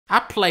I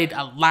played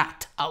a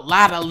lot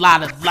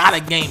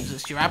of games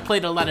this year. I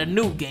played a lot of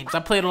new games. I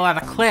played a lot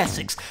of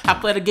classics. I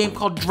played a game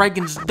called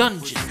Dragon's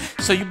Dungeon.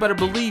 So you better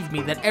believe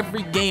me that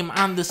every game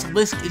on this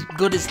list is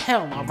good as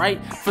hell,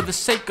 alright? For the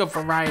sake of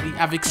variety,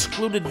 I've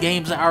excluded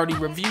games I already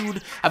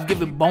reviewed. I've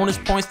given bonus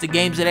points to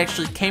games that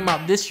actually came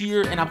out this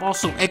year. And I've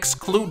also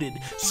excluded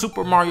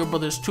Super Mario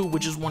Bros. 2,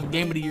 which is won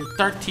Game of the Year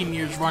 13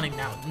 years running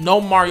now. No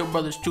Mario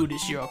Bros. 2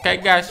 this year, okay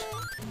guys?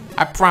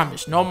 I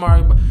promise, no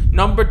Mario.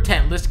 Number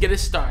 10, let's get it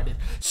started.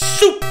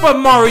 Super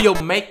Mario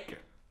Maker.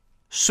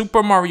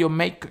 Super Mario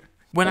Maker.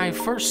 When I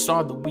first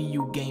saw the Wii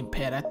U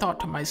gamepad, I thought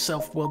to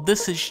myself, well,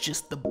 this is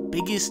just the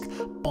biggest,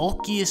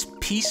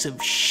 bulkiest piece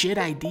of shit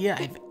idea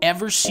I've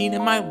ever seen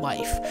in my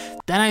life.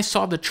 Then I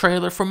saw the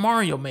trailer for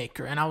Mario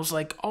Maker, and I was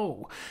like,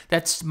 oh,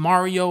 that's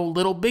Mario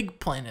Little Big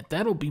Planet.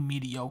 That'll be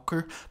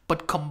mediocre.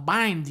 But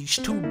combine these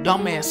two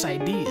dumbass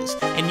ideas,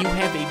 and you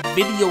have a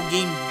video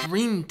game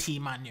dream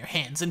team on your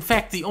hands. In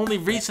fact, the only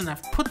reason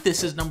I've put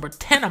this as number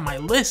 10 on my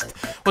list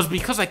was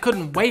because I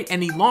couldn't wait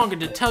any longer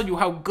to tell you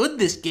how good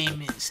this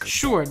game is.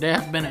 Sure, there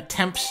have been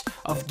attempts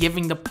of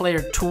giving the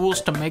player tools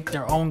to make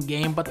their own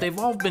game, but they've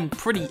all been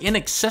pretty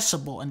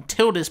inaccessible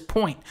until this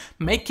point.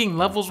 Making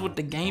levels with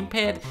the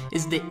gamepad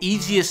is the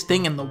easiest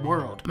thing in the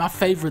world. My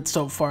favorite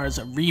so far is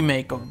a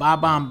remake of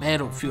Bob-omb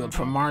Battlefield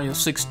from Mario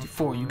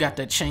 64. You got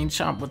that chain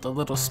chomp with the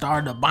little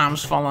star, the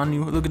bombs fall on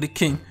you. Look at the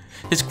king.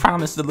 His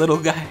crown is the little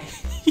guy.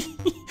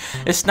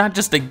 It's not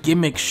just a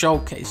gimmick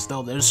showcase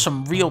though, there's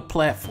some real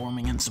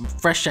platforming and some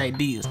fresh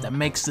ideas that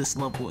makes this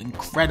level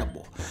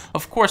incredible.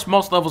 Of course,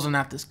 most levels are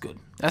not this good.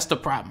 That's the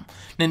problem.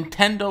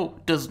 Nintendo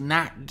does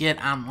not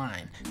get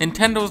online.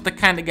 Nintendo is the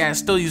kind of guy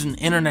still using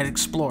Internet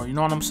Explorer, you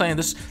know what I'm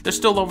saying? They're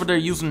still over there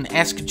using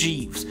Ask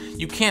Jeeves.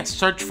 You can't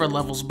search for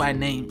levels by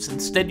names.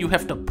 Instead, you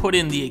have to put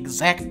in the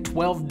exact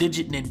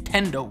 12-digit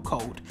Nintendo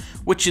code,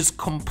 which is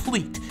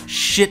complete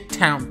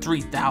Shittown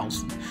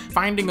 3000.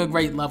 Finding a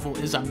great level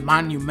is a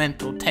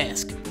monumental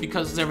task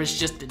because there is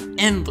just an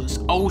endless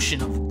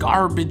ocean of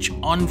garbage,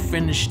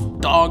 unfinished,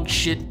 dog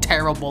shit,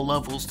 terrible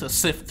levels to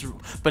sift through.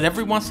 But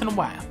every once in a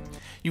while,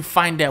 you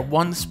find that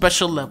one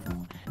special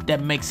level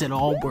that makes it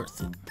all worth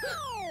it.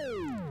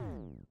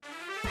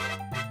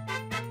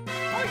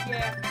 Oh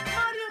yeah,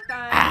 Mario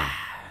time. Ah,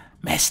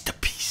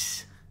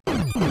 masterpiece.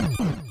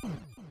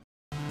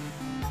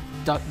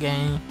 Duck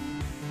game.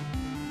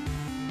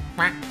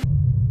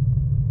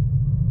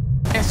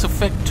 Mass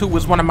Effect 2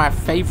 is one of my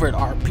favorite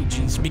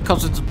RPGs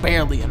because it's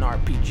barely an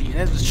RPG. It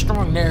has a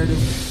strong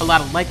narrative, a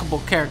lot of likable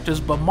characters,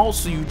 but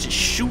mostly you just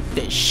shoot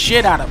the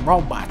shit out of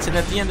robots. And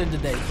at the end of the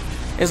day,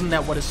 isn't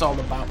that what it's all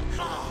about?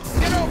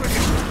 Get over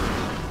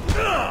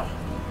here.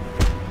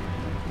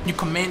 You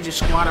command your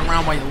squad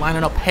around while you're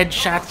lining up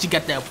headshots. You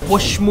got that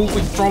whoosh move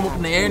where you throw them up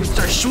in the air and you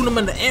start shooting them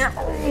in the air.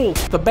 Oh!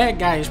 The bad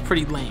guy is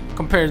pretty lame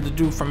compared to the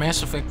dude from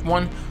Mass Effect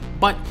 1,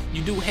 but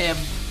you do have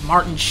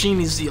Martin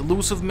Sheen's the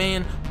Elusive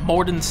Man,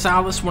 Mordin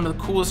Salas, one of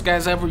the coolest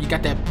guys ever. You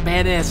got that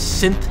badass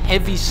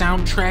synth-heavy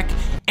soundtrack,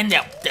 and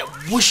that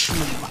whoosh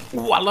move.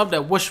 Ooh, I love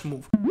that whoosh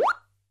move.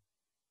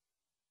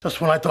 Just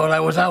when I thought I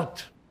was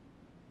out,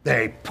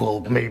 they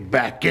pulled me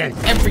back in.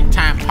 Every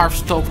time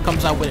Hearthstone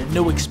comes out with a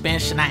new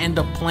expansion, I end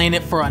up playing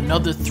it for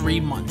another 3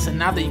 months. And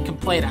now that you can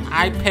play it on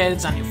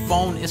iPads, on your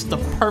phone, it's the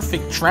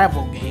perfect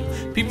travel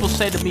game. People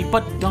say to me,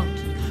 but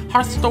Dunkey,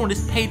 Hearthstone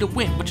is pay to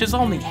win, which is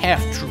only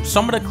half true.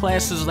 Some of the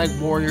classes like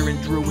Warrior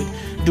and Druid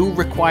do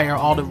require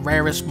all the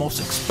rarest, most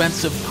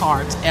expensive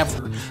cards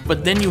ever.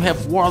 But then you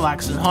have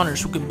Warlocks and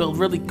Hunters who can build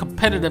really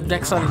competitive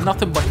decks out of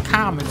nothing but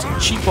commons and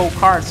cheapo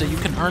cards that you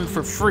can earn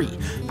for free.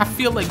 I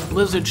feel like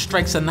Blizzard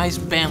strikes a nice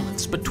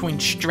balance between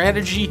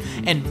strategy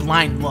and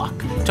blind luck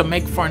to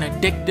make for an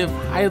addictive,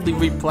 highly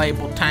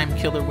replayable time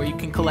killer where you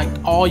can collect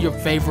all your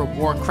favorite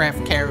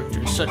Warcraft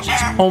characters such as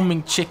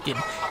Homing Chicken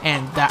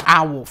and the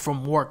Owl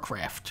from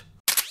Warcraft.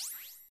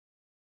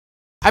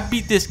 I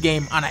beat this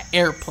game on an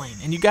airplane,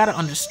 and you gotta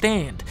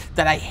understand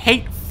that I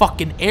hate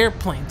fucking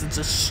airplanes. It's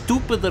a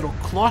stupid little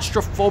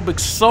claustrophobic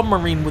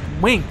submarine with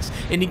wings,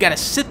 and you gotta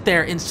sit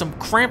there in some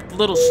cramped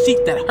little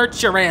seat that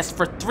hurts your ass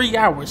for 3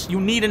 hours. You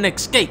need an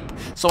escape.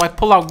 So I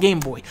pull out Game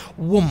Boy.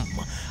 Whoom.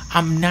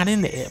 I'm not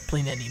in the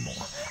airplane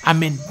anymore.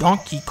 I'm in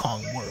Donkey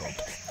Kong World.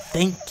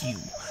 Thank you.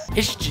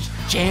 It's just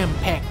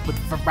jam-packed with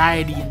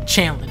variety and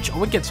challenge.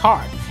 Oh, it gets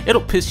hard. It'll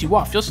piss you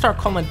off. You'll start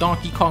calling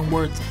Donkey Kong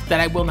words that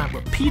I will not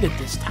repeat at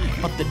this time,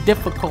 but the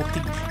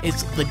difficulty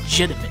is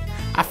legitimate.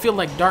 I feel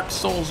like Dark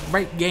Souls'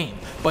 great game,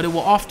 but it will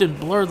often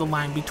blur the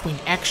line between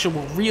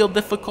actual real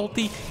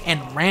difficulty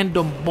and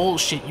random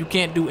bullshit you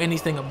can't do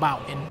anything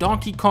about. In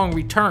Donkey Kong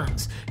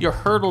Returns, your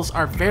hurdles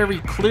are very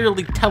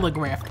clearly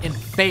telegraphed and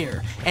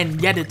fair,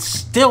 and yet it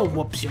still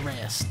whoops your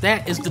ass.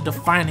 That is the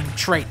defining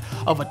trait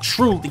of a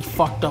truly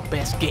fucked up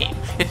ass game.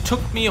 It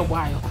took me a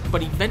while,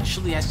 but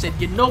eventually I said,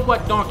 you know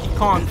what, Donkey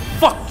Kong,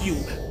 fuck you.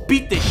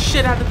 Beat the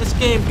shit out of this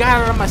game,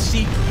 got out of my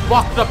seat,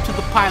 walked up to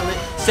the pilot,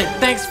 said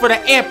thanks for the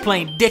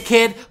airplane,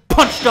 dickhead,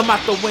 punched them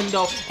out the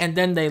window, and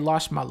then they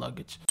lost my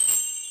luggage.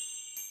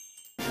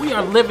 We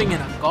are living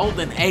in a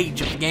golden age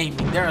of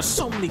gaming. There are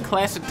so many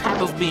classic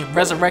titles being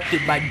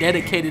resurrected by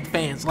dedicated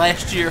fans.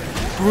 Last year,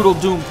 Brutal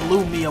Doom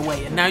blew me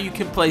away, and now you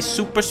can play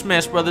Super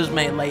Smash Bros.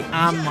 Melee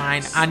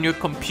online on your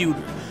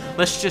computer.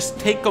 Let's just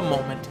take a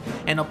moment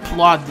and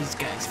applaud these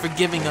guys for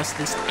giving us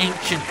this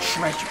ancient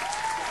treasure.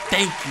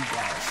 Thank you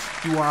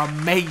guys. You are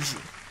amazing.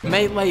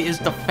 Melee is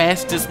the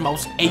fastest,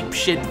 most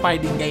apeshit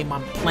fighting game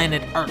on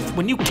planet Earth.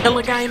 When you kill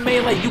a guy in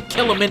Melee, you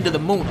kill him into the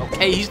moon,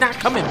 okay? He's not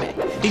coming back.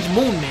 He's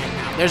Moon Man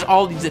now. There's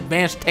all these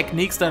advanced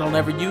techniques that I'll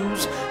never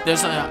use.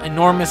 There's an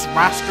enormous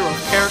roster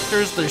of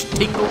characters. There's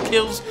tingle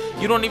kills.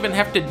 You don't even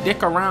have to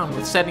dick around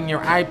with setting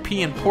your IP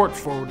and port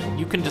forwarding.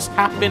 You can just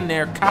hop in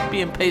there,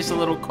 copy and paste a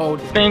little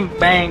code. Bing,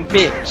 bang,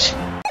 bitch.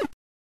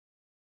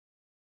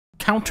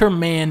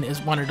 Counterman is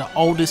one of the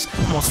oldest,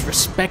 most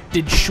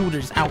respected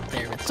shooters out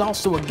there. It's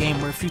also a game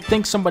where if you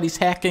think somebody's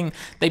hacking,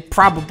 they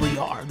probably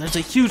are. There's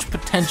a huge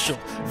potential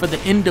for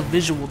the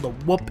individual to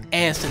whoop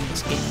ass in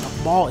this game.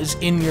 The ball is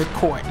in your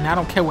court, and I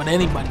don't care what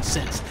anybody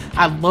says.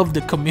 I love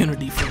the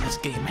community for this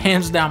game.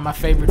 Hands down, my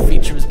favorite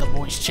feature is the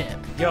voice chat.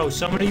 Yo,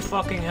 somebody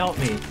fucking help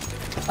me.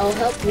 I'll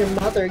help your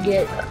mother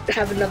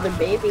have another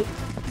baby.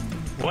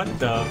 What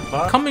the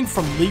fuck? Coming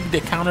from League to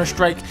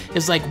Counter-Strike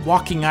is like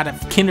walking out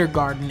of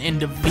kindergarten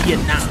into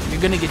Vietnam. You're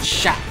gonna get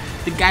shot.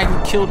 The guy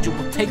who killed you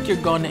will take your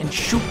gun and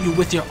shoot you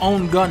with your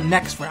own gun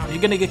next round.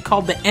 You're gonna get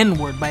called the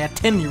N-word by a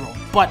 10-year-old.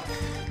 But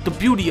the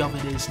beauty of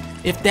it is,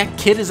 if that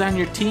kid is on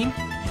your team,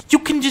 you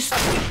can just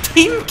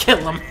team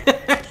kill him.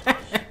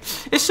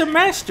 It's a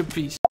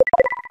masterpiece.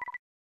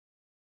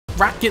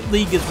 Rocket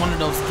League is one of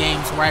those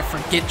games where I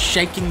forget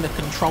shaking the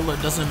controller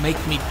doesn't make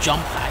me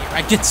jump higher.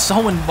 I get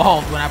so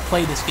involved when I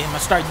play this game. I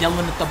start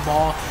yelling at the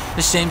ball,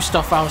 the same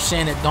stuff I was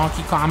saying at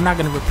Donkey Kong. I'm not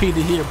going to repeat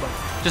it here, but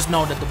just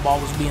know that the ball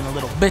was being a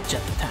little bitch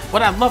at the time.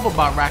 What I love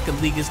about Rocket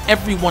League is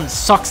everyone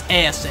sucks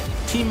ass at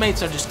it.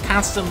 Teammates are just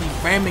constantly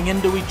ramming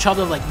into each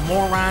other like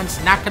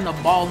morons, knocking the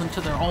ball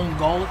into their own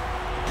goal.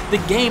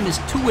 The game is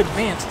too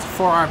advanced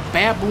for our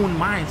baboon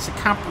minds to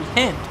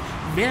comprehend.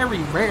 Very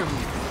rarely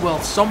will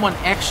someone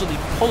actually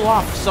pull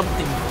off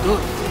something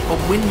good, but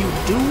when you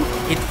do,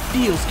 it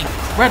feels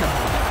incredible.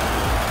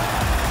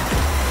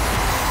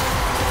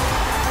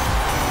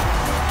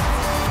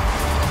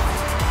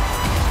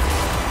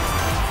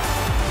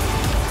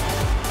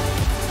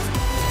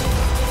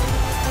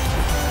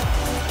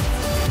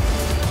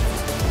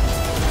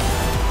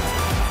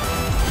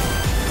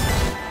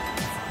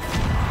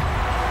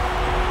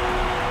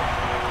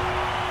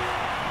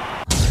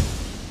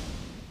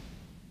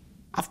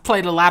 I've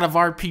played a lot of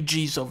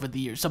RPGs over the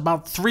years.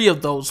 About 3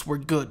 of those were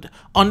good.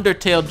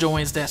 Undertale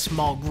joins that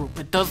small group.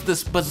 It does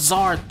this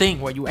bizarre thing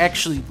where you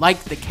actually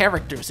like the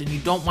characters and you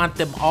don't want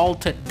them all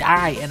to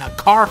die in a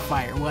car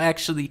fire. Well,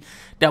 actually,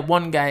 that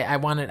one guy I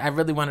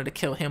really wanted to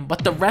kill him,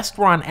 but the rest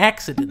were on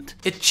accident.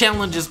 It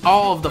challenges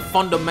all of the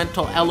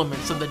fundamental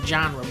elements of the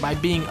genre by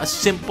being a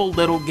simple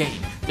little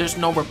game. There's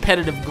no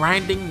repetitive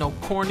grinding, no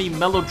corny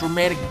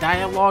melodramatic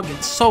dialogue.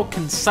 It's so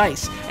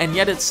concise, and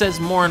yet it says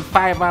more in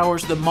 5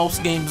 hours than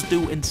most games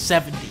do in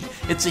 70.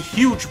 It's a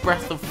huge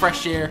breath of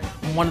fresh air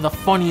and one of the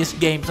funniest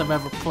games I've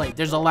ever played.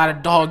 There's a lot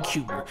of dog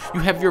humor.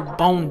 You have your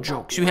bone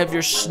jokes, you have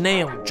your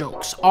snail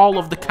jokes. All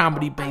of the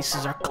comedy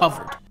bases are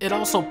covered. It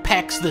also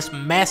packs this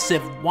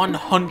massive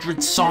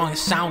 100-song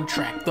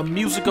soundtrack. The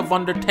music of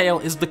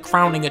Undertale is the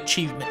crowning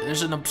achievement.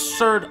 There's an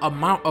absurd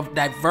amount of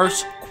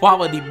diverse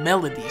quality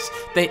melodies.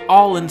 They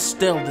all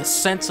instill this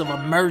sense of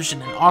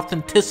immersion and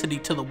authenticity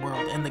to the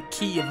world and the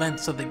key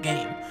events of the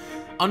game.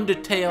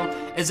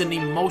 Undertale is an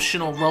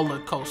emotional roller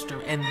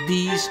coaster, and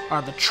these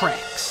are the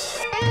tracks.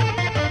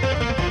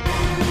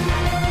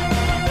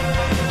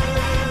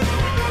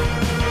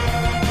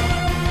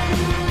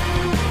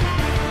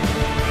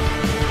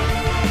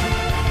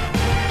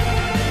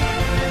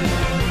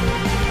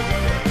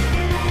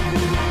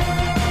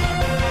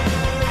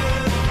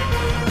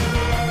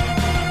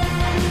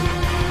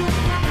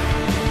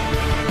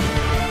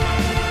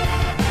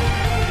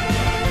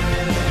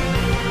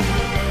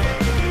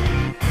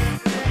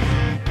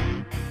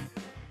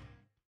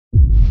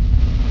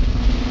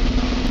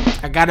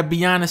 I gotta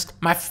be honest,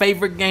 my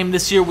favorite game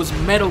this year was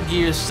Metal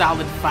Gear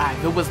Solid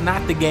 5. It was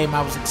not the game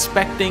I was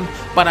expecting,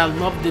 but I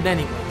loved it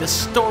anyway. The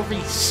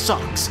story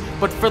sucks,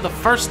 but for the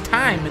first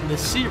time in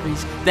this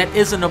series, that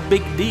isn't a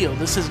big deal.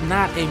 This is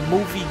not a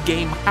movie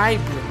game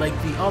hybrid like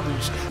the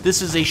others.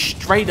 This is a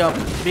straight up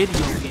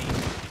video game.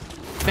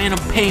 Phantom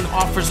Pain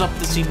offers up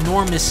this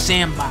enormous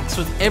sandbox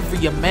with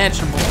every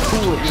imaginable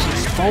tool at your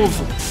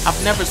disposal.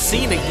 I've never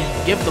seen a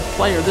game give the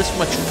player this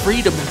much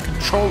freedom and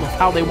control of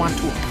how they want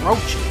to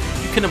approach it.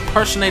 You can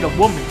impersonate a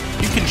woman,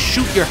 you can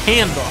shoot your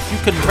hand off, you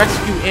can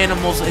rescue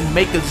animals and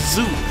make a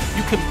zoo,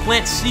 you can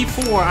plant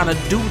C4 on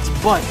a dude's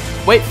butt,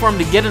 wait for him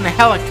to get in a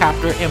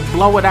helicopter and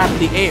blow it out of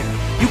the air.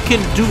 You can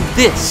do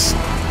this.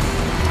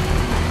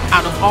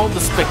 Out of all the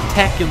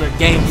spectacular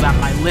games on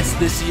my list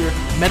this year,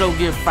 Metal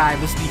Gear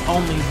 5 is the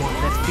only one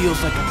that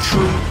feels like a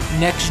true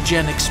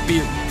next-gen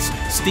experience.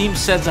 Steam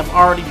says I've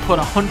already put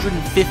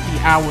 150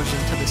 hours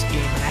into this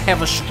game, and I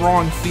have a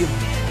strong feeling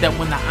that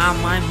when the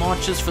online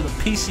launches for the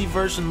PC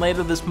version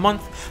later this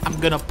month, I'm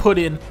gonna put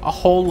in a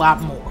whole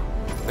lot more.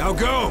 Now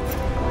go!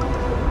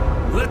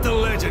 Let the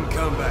legend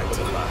come back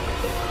to life.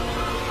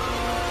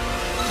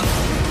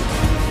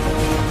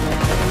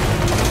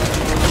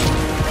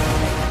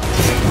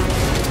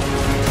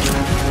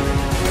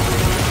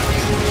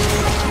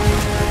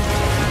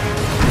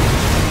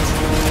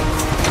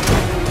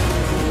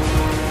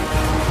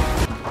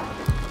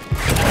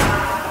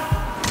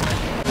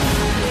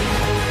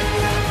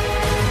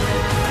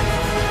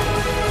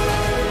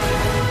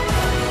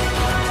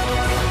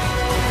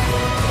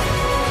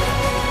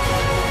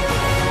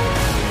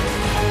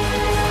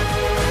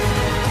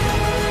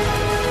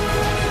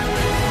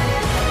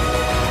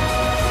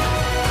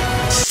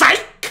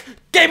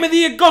 Game of the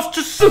year goes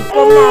to Super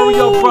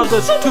Mario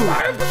Brothers 2.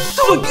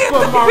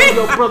 Super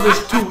Mario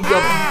Brothers 2, you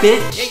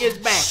bitch.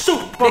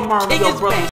 Super Mario Brothers